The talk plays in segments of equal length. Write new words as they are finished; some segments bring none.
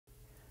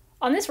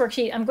On this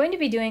worksheet, I'm going to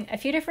be doing a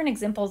few different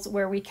examples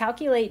where we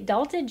calculate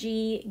delta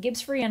G,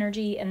 Gibbs free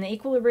energy, and the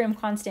equilibrium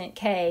constant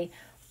K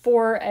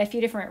for a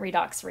few different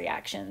redox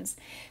reactions.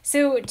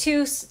 So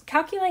to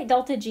calculate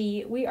delta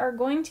G, we are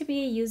going to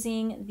be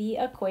using the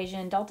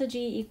equation delta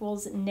G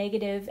equals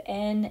negative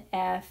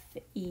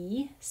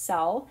NFE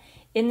cell.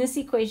 In this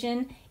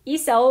equation, E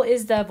cell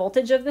is the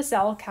voltage of the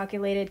cell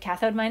calculated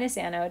cathode minus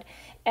anode.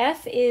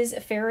 F is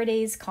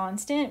Faraday's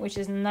constant, which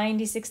is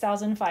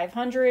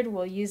 96,500.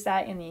 We'll use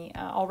that in the,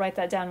 I'll write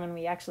that down when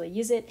we actually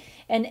use it.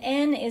 And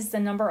N is the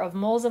number of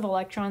moles of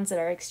electrons that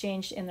are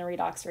exchanged in the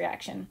redox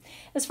reaction.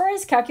 As far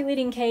as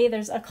calculating K,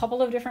 there's a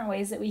couple of different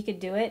ways that we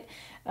could do it.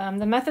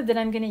 The method that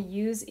I'm going to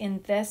use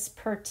in this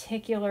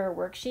particular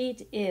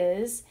worksheet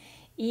is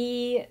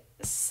E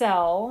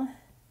cell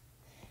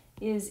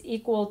is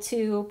equal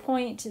to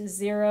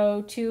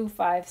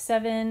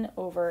 0.0257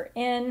 over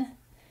N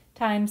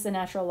times the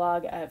natural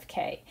log of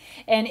K.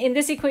 And in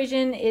this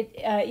equation,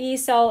 E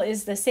cell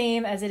is the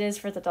same as it is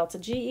for the delta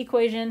G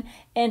equation,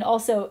 and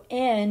also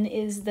N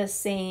is the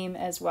same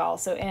as well.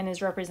 So N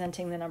is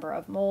representing the number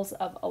of moles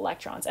of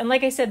electrons. And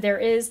like I said,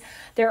 there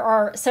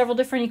are several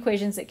different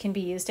equations that can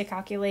be used to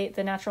calculate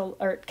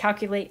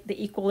calculate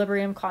the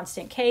equilibrium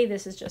constant K.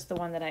 This is just the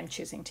one that I'm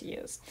choosing to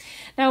use.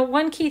 Now,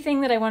 one key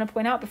thing that I want to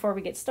point out before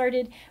we get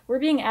started, we're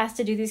being asked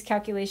to do these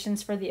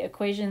calculations for the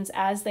equations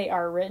as they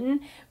are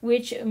written,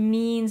 which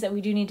means that we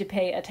do need to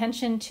pay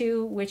attention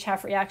to which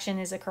half reaction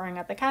is occurring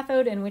at the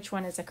cathode and which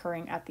one is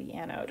occurring at the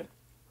anode.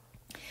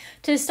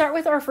 To start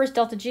with our first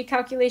delta G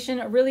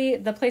calculation, really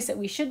the place that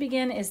we should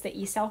begin is the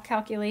E cell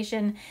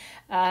calculation.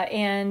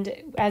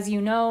 And as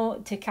you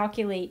know, to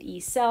calculate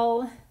E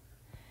cell,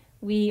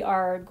 we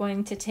are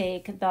going to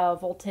take the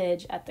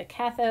voltage at the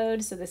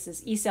cathode. So this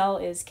is E cell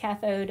is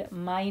cathode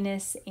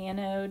minus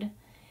anode.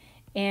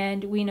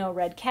 And we know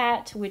red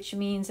cat, which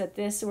means that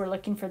we're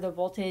looking for the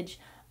voltage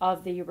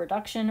of the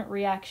reduction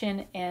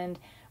reaction, and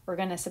we're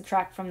going to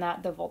subtract from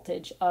that the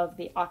voltage of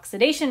the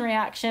oxidation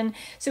reaction.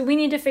 So we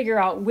need to figure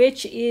out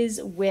which is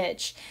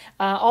which.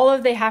 All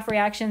of the half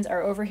reactions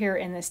are over here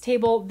in this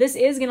table. This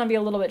is going to be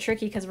a little bit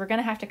tricky because we're going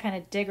to have to kind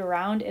of dig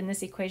around in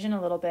this equation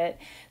a little bit.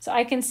 So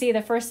I can see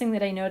the first thing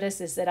that I notice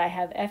is that I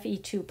have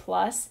Fe2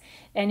 plus,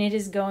 and it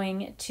is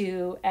going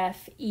to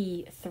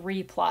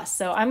Fe3 plus.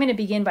 So I'm going to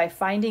begin by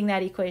finding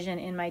that equation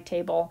in my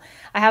table.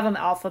 I have them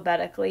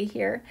alphabetically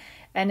here.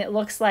 And it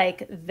looks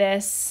like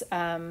this,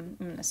 I'm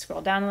going to scroll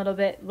down a little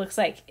bit, looks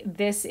like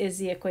this is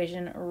the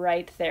equation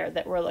right there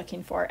that we're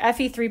looking for.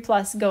 Fe3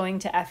 plus going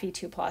to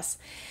Fe2 plus.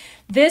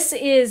 This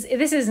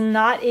is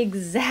not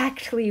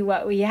exactly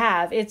what we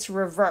have, it's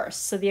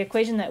reversed. So the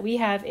equation that we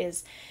have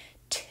is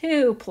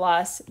 2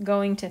 plus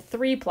going to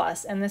 3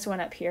 plus, and this one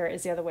up here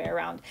is the other way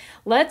around.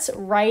 Let's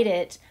write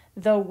it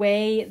the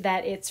way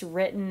that it's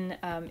written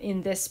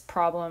in this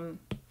problem,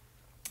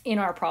 in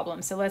our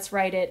problem. So let's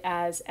write it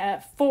as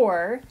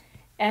F4,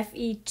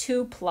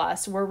 Fe2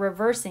 plus, we're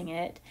reversing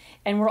it,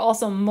 and we're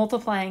also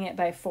multiplying it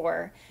by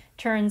 4,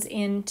 turns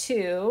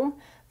into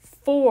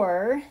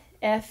 4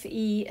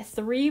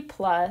 Fe3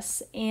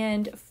 plus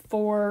and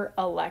 4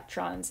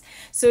 electrons.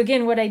 So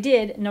again, what I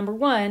did, number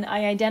one,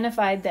 I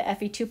identified the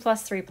Fe2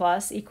 plus 3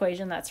 plus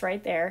equation, that's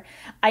right there.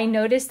 I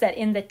noticed that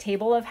in the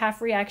table of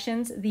half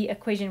reactions, the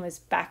equation was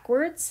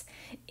backwards.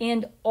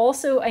 And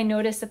also I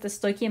noticed that the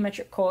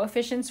stoichiometric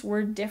coefficients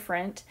were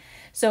different.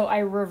 So I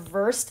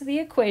reversed the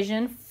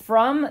equation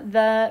from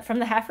the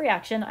half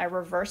reaction. I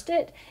reversed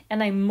it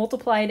and I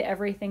multiplied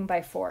everything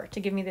by 4 to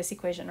give me this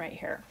equation right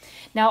here.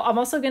 Now I'm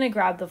also going to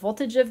grab the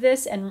voltage of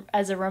this, and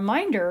as a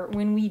reminder,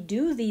 when we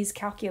do these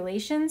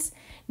calculations,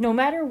 no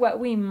matter what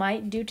we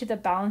might do to the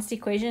balanced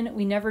equation,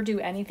 we never do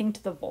anything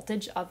to the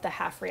voltage of the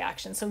half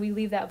reaction. So we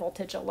leave that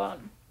voltage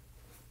alone.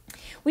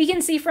 We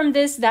can see from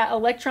this that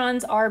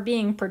electrons are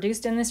being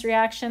produced in this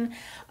reaction.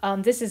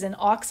 This is an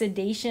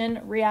oxidation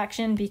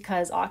reaction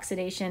because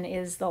oxidation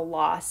is the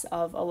loss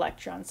of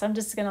electrons. So I'm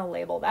just going to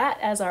label that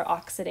as our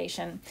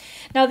oxidation.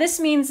 Now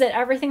this means that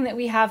everything that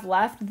we have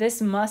left,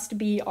 this must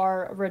be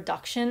our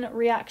reduction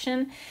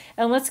reaction.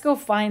 And let's go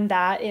find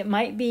that. It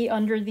might be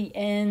under the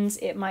N's,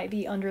 it might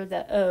be under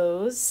the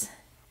O's.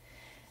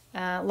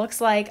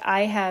 Looks like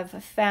I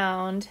have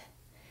found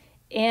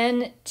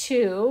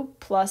N2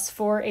 plus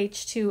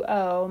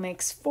 4H2O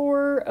makes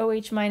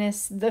 4OH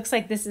minus, looks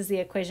like this is the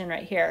equation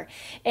right here.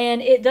 And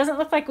it doesn't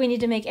look like we need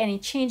to make any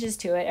changes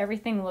to it.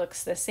 Everything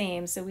looks the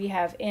same. So we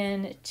have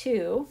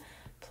N2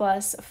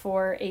 plus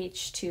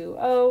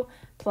 4H2O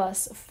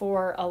plus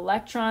 4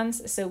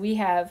 electrons. So we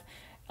have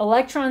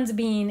electrons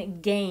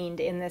being gained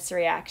in this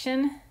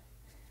reaction.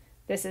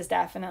 This is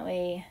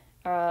definitely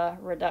a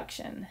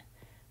reduction.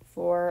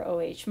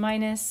 4OH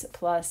minus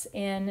plus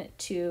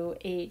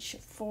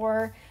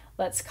N2H4.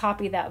 Let's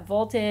copy that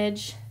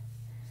voltage,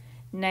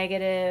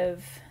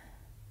 negative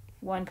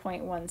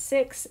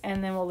 1.16,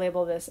 and then we'll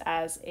label this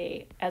as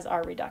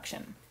our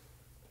reduction.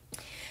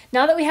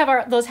 Now that we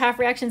have those half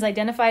reactions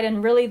identified,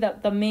 and really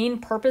the main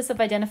purpose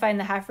of identifying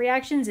the half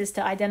reactions is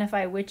to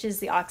identify which is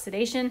the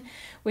oxidation,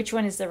 which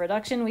one is the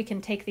reduction, we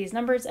can take these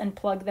numbers and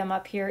plug them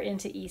up here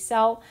into E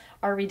cell.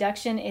 Our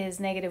reduction is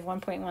negative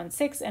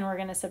 1.16, and we're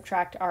going to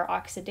subtract our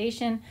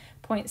oxidation,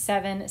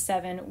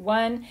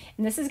 0.771.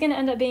 And this is going to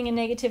end up being a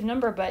negative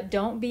number, but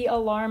don't be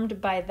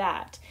alarmed by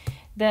that.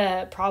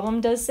 The problem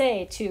does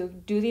say to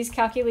do these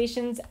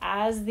calculations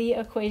as the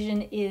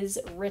equation is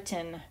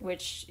written,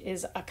 which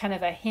is a kind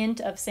of a hint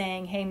of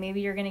saying, hey,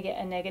 maybe you're going to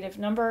get a negative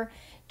number.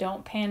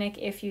 Don't panic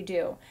if you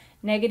do.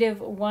 Negative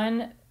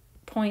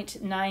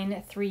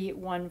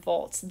 1.931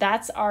 volts.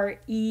 That's our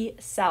E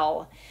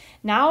cell.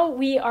 Now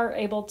we are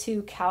able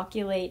to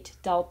calculate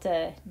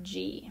delta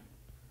G.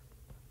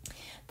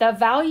 The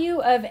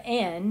value of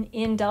N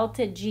in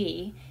delta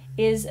G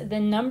is the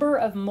number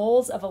of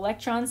moles of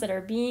electrons that are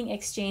being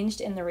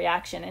exchanged in the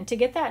reaction. And to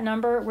get that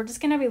number, we're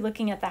just going to be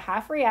looking at the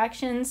half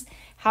reactions,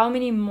 how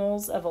many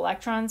moles of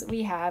electrons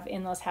we have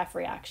in those half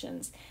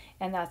reactions.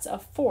 And that's a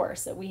 4.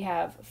 So we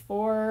have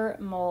 4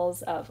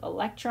 moles of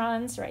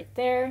electrons right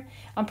there.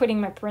 I'm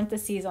putting my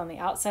parentheses on the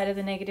outside of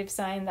the negative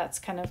sign. That's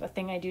kind of a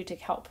thing I do to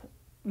help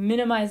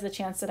minimize the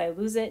chance that I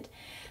lose it.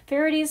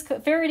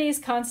 Faraday's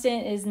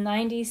constant is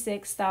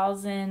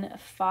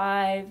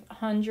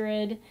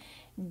 96,500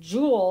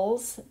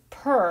 joules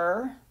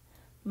per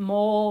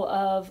mole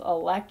of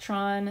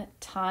electron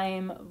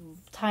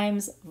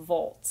times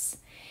volts.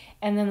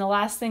 And then the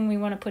last thing we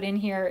want to put in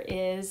here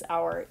is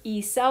our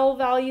E cell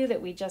value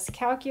that we just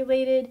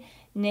calculated,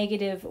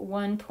 negative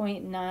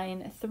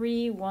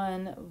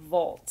 1.931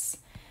 volts.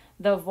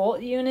 The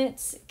volt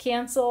units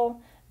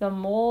cancel, the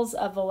moles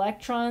of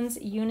electrons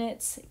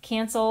units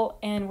cancel,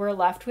 and we're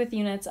left with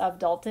units of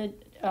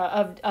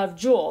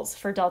joules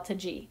for delta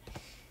G.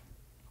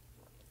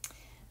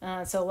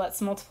 So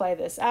let's multiply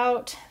this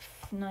out,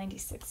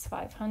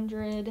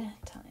 96,500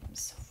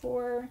 times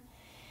 4,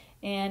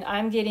 and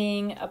I'm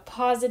getting a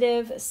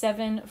positive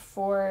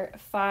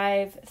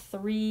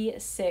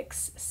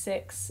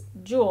 745,366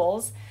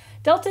 joules.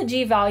 Delta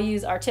G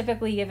values are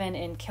typically given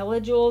in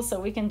kilojoules, so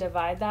we can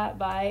divide that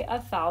by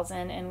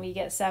 1,000 and we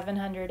get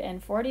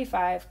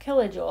 745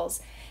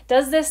 kilojoules.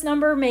 Does this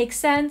number make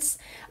sense?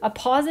 A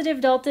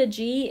positive delta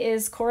G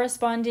is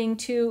corresponding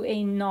to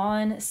a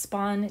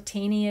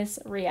non-spontaneous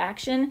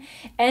reaction,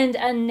 and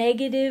a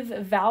negative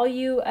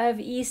value of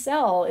E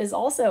cell is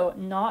also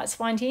not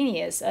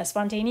spontaneous. A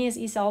spontaneous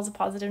E cell is a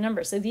positive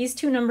number. So these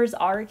two numbers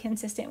are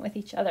consistent with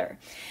each other.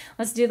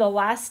 Let's do the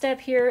last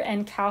step here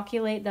and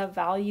calculate the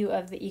value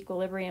of the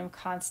equilibrium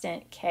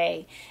constant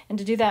K. And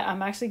to do that,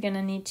 I'm actually going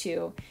to need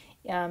to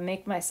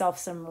make myself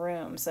some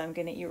room. So I'm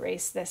going to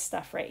erase this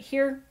stuff right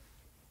here.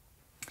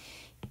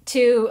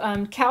 To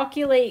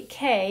calculate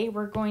K,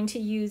 we're going to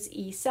use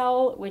E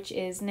cell, which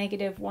is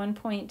negative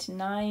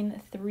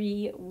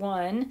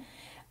 1.931,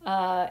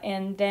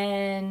 and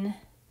then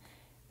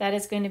that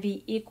is going to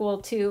be equal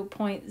to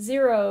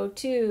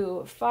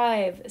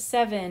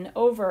 0.0257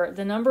 over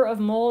the number of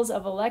moles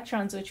of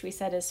electrons, which we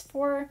said is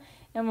 4,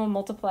 and we'll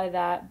multiply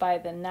that by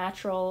the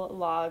natural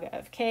log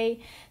of K.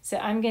 So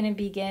I'm going to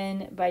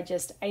begin by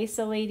just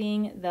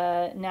isolating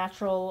the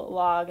natural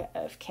log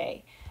of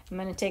K. I'm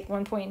going to take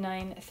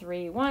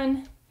 1.931,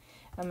 I'm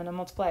going to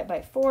multiply it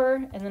by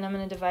 4, and then I'm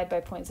going to divide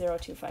by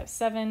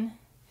 0.0257,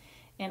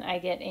 and I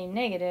get a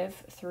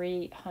negative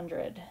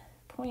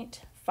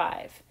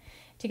 300.5.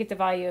 To get the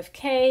value of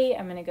K,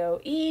 I'm going to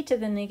go e to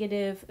the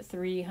negative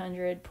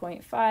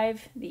 300.5,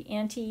 the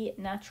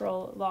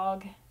anti-natural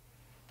log.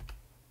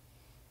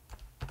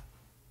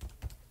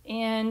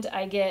 And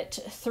I get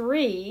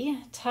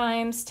 3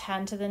 times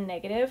 10 to the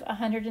negative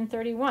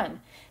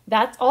 131.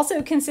 That's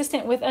also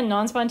consistent with a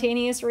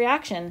non-spontaneous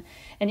reaction.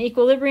 An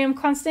equilibrium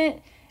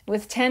constant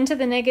with 10 to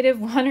the negative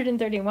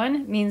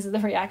 131 means the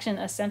reaction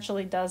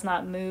essentially does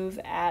not move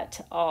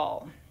at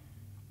all.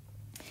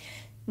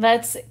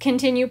 Let's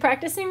continue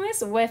practicing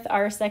this with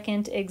our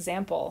second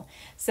example.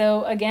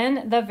 So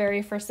again, the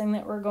very first thing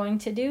that we're going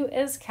to do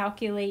is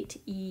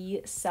calculate E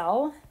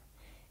cell.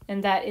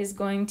 And that is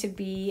going to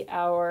be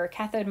our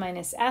cathode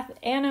minus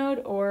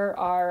anode, or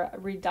our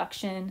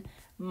reduction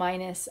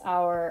minus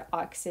our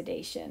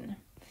oxidation.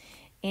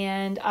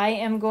 And I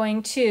am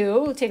going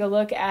to take a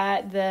look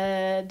at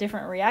the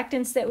different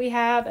reactants that we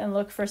have and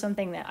look for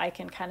something that I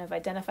can kind of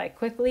identify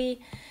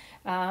quickly.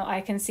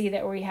 I can see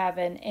that we have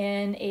an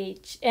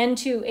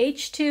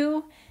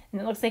N2H2,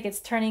 and it looks like it's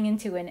turning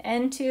into an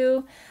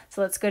N2.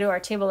 So let's go to our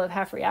table of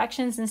half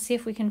reactions and see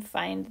if we can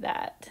find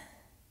that.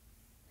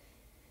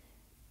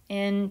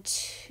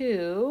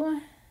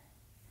 N2,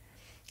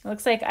 it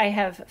looks like I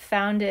have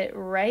found it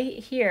right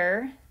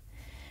here,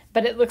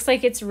 but it looks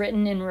like it's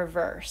written in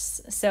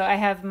reverse. So I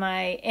have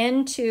my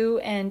N2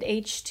 and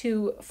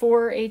H2,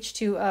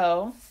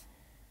 4H2O.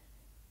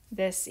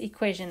 This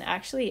equation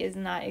actually is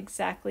not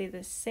exactly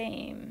the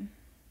same.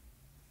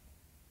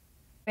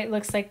 It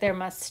looks like there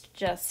must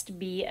just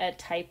be a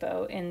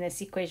typo in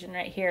this equation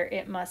right here.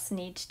 It must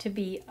need to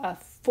be a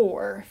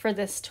 4 for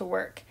this to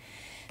work.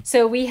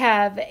 So we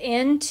have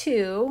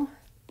N2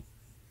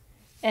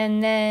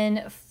 and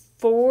then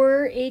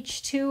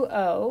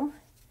 4H2O,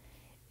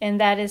 and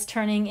that is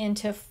turning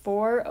into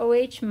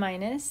 4OH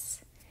minus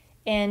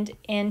and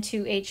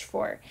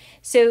N2H4.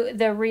 So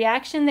the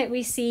reaction that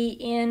we see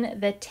in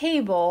the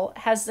table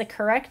has the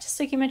correct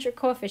stoichiometric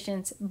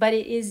coefficients, but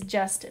it is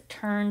just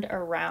turned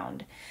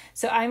around.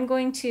 So I'm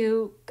going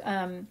to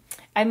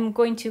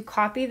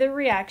copy the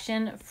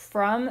reaction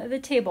from the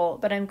table,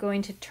 but I'm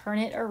going to turn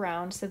it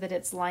around so that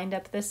it's lined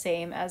up the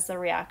same as the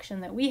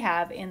reaction that we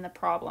have in the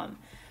problem.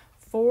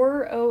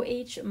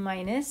 4OH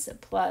minus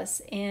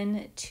plus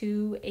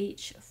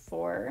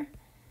N2H4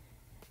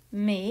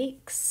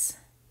 makes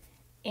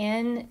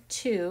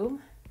N2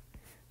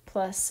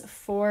 plus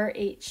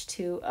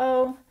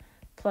 4H2O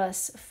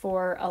plus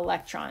 4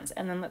 electrons.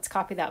 And then let's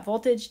copy that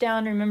voltage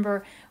down.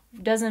 Remember,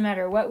 doesn't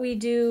matter what we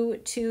do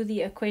to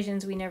the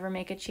equations, we never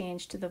make a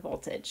change to the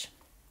voltage.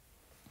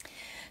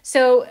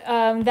 So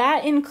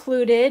that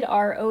included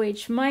our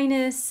OH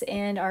minus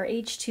and our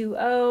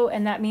H2O,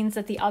 and that means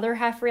that the other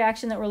half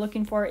reaction that we're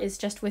looking for is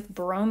just with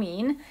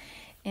bromine.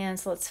 And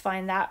so let's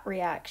find that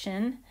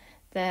reaction.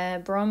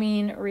 The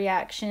bromine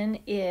reaction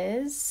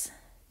is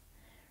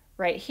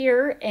right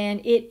here,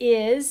 and it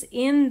is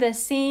in the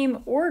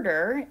same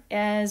order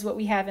as what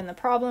we have in the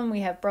problem.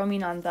 We have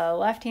bromine on the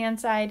left-hand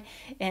side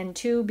and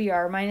 2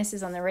 Br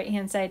minuses on the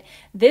right-hand side.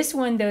 This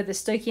one, though, the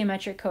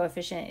stoichiometric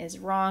coefficient is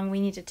wrong. We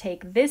need to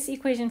take this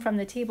equation from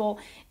the table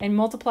and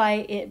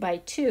multiply it by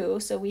 2.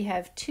 So we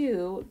have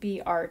 2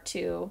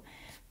 Br2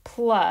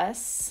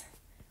 plus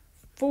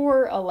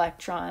 4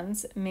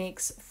 electrons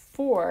makes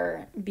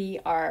 4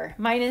 Br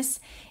minus.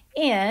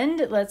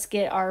 And let's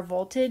get our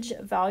voltage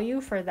value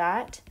for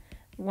that.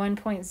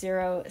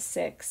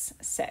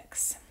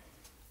 1.066.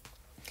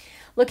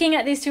 Looking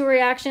at these two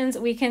reactions,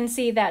 we can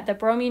see that the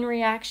bromine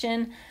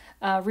reaction,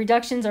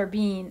 electrons are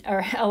being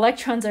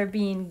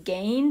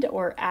gained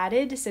or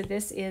added. So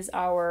this is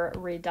our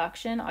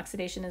reduction.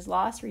 Oxidation is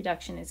loss,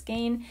 reduction is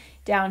gain.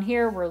 Down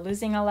here, we're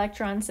losing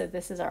electrons, so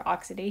this is our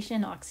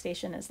oxidation.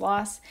 Oxidation is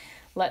loss.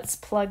 Let's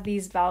plug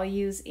these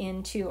values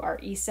into our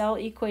E cell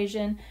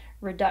equation.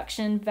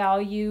 Reduction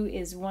value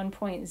is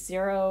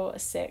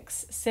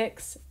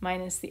 1.066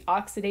 minus the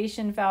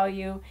oxidation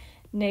value,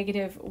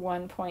 negative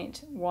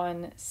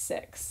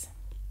 1.16.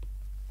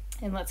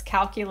 And let's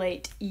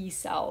calculate E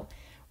cell.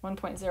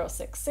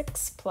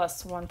 1.066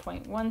 plus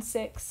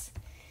 1.16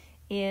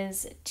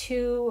 is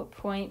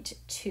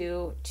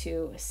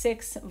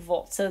 2.226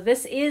 volts. So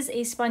this is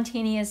a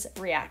spontaneous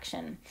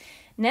reaction.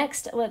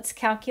 Next, let's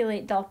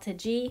calculate delta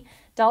G.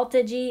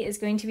 Delta G is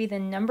going to be the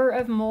number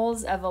of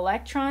moles of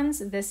electrons.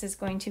 This is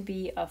going to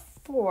be a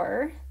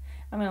 4.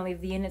 I'm going to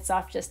leave the units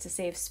off just to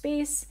save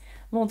space.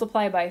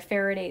 Multiply by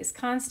Faraday's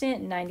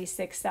constant,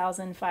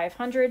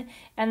 96,500,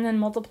 and then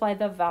multiply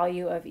the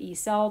value of E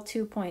cell,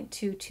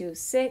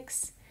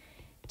 2.226,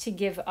 to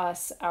give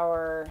us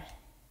our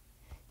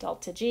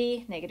delta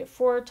G, negative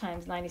 4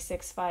 times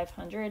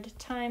 96,500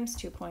 times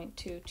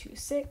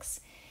 2.226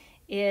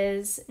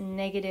 is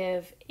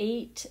negative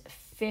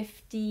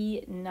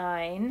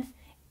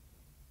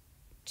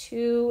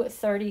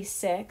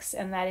 859,236,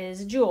 and that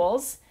is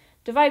joules.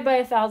 Divide by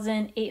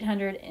 1,000,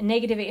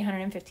 negative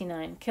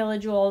 859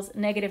 kilojoules.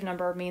 Negative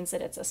number means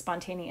that it's a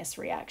spontaneous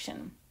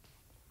reaction.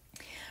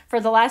 For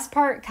the last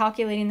part,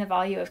 calculating the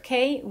value of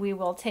K, we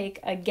will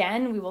take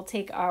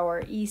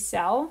our E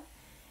cell,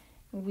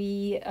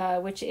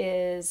 which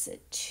is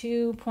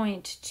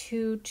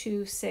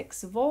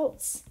 2.226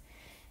 volts.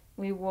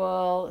 We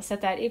will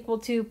set that equal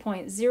to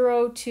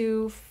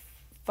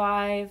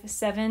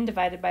 0.0257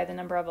 divided by the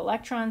number of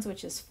electrons,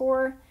 which is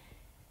 4,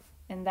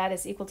 and that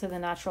is equal to the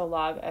natural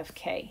log of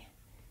K.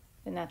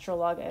 The natural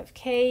log of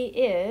K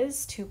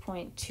is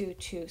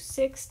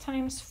 2.226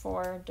 times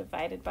 4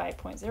 divided by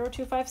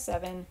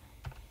 0.0257,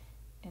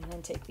 and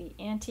then take the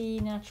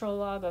anti-natural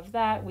log of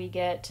that. We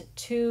get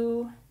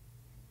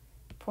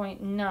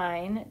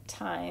 2.9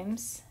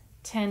 times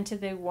 10 to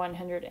the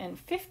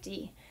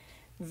 150.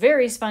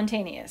 Very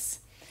spontaneous.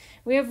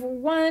 We have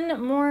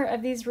one more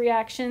of these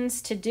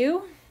reactions to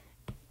do.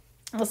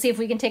 We'll see if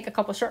we can take a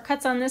couple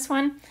shortcuts on this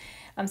one.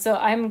 So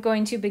I'm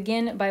going to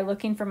begin by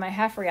looking for my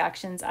half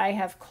reactions. I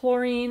have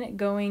chlorine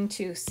going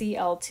to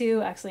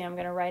Cl2. Actually, I'm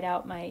going to write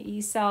out my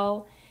E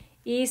cell.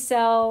 E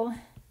cell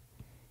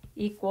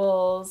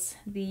equals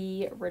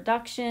the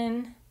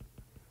reduction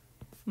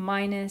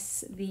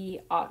minus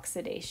the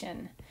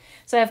oxidation.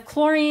 So I have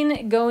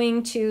chlorine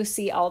going to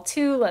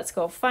Cl2. Let's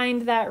go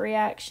find that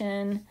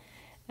reaction.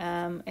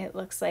 It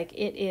looks like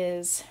it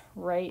is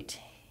right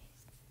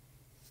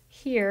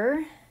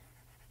here.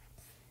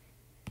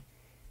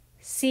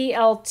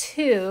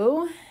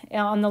 Cl2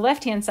 on the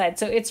left-hand side.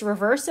 So it's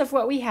reverse of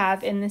what we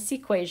have in this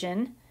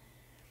equation,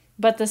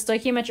 but the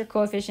stoichiometric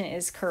coefficient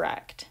is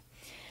correct.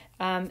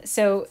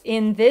 So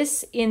in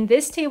this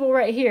table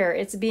right here,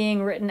 it's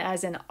being written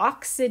as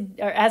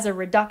a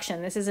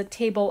reduction. This is a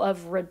table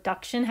of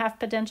reduction half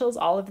potentials.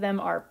 All of them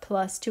are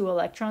plus 2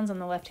 electrons on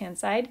the left-hand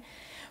side.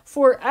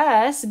 For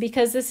us,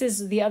 because this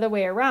is the other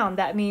way around,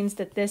 that means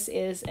that this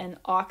is an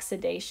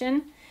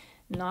oxidation,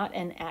 not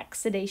an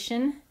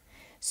oxidation.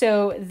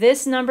 So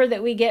this number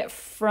that we get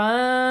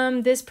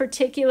from this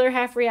particular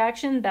half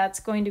reaction, that's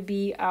going to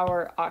be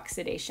our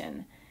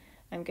oxidation.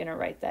 I'm going to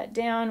write that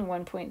down,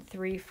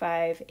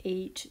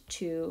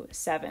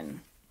 1.35827.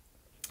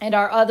 And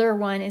our other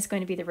one is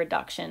going to be the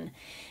reduction.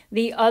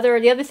 The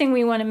other thing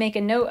we want to make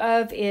a note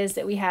of is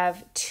that we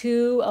have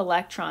 2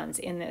 electrons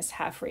in this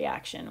half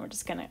reaction. I'm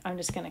just gonna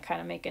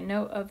kind of make a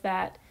note of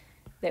that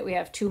we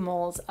have 2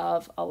 moles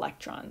of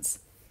electrons.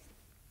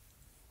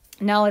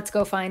 Now let's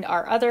go find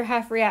our other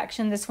half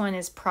reaction. This one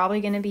is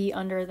probably going to be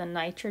under the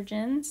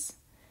nitrogens.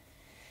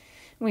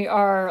 We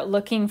are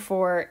looking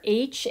for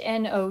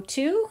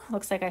HNO2.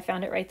 Looks like I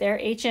found it right there.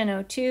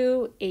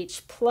 HNO2,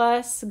 H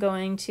plus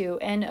going to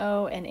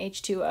NO and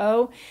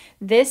H2O.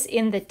 This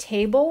in the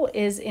table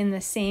is in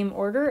the same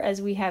order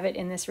as we have it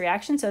in this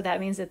reaction. So that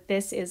means that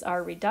this is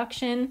our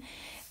reduction.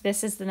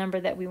 This is the number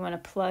that we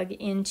want to plug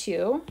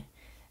into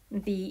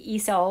the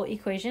E-cell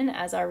equation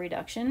as our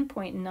reduction,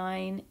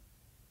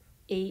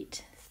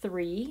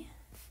 0.983.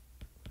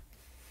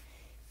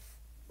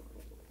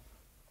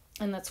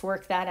 And let's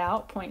work that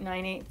out.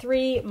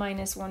 0.983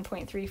 minus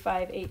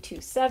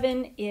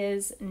 1.35827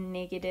 is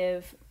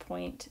negative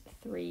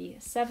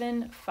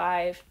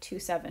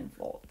 0.37527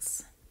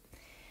 volts.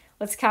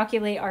 Let's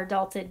calculate our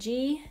delta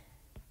G.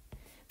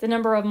 The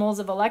number of moles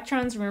of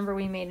electrons, remember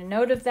we made a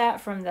note of that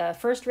from the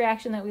first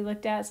reaction that we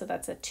looked at, so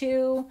that's a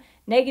 2,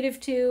 negative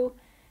 2.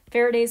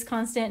 Faraday's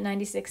constant,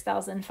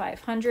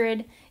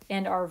 96,500,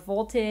 and our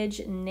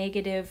voltage,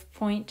 negative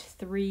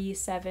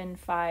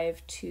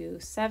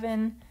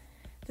 0.37527.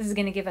 This is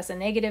going to give us a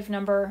negative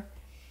number,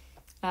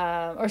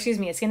 it's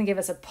going to give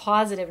us a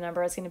positive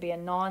number. It's going to be a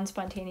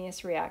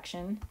non-spontaneous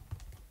reaction.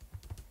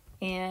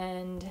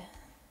 And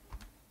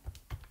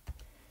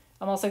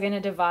I'm also going to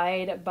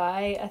divide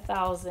by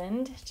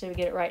 1,000 to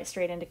get it right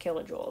straight into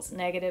kilojoules,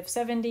 negative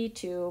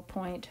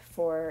 72.4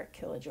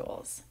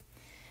 kilojoules.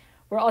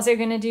 We're also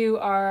going to do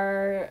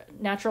our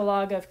natural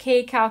log of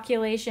K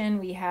calculation.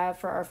 We have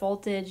for our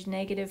voltage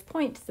negative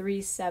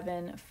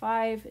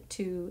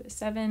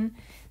 0.37527.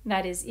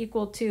 That is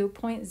equal to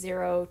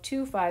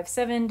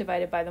 0.0257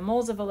 divided by the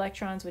moles of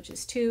electrons, which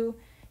is 2,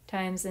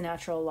 times the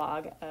natural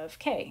log of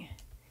K.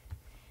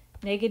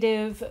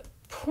 Negative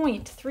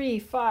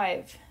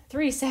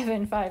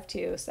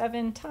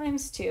 0.3737527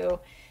 times 2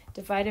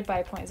 divided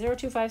by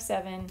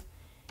 0.0257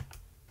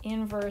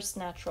 inverse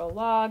natural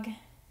log.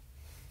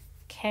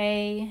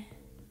 K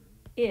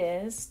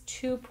is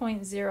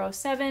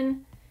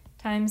 2.07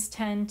 times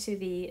 10 to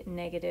the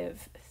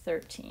negative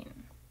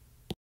 13.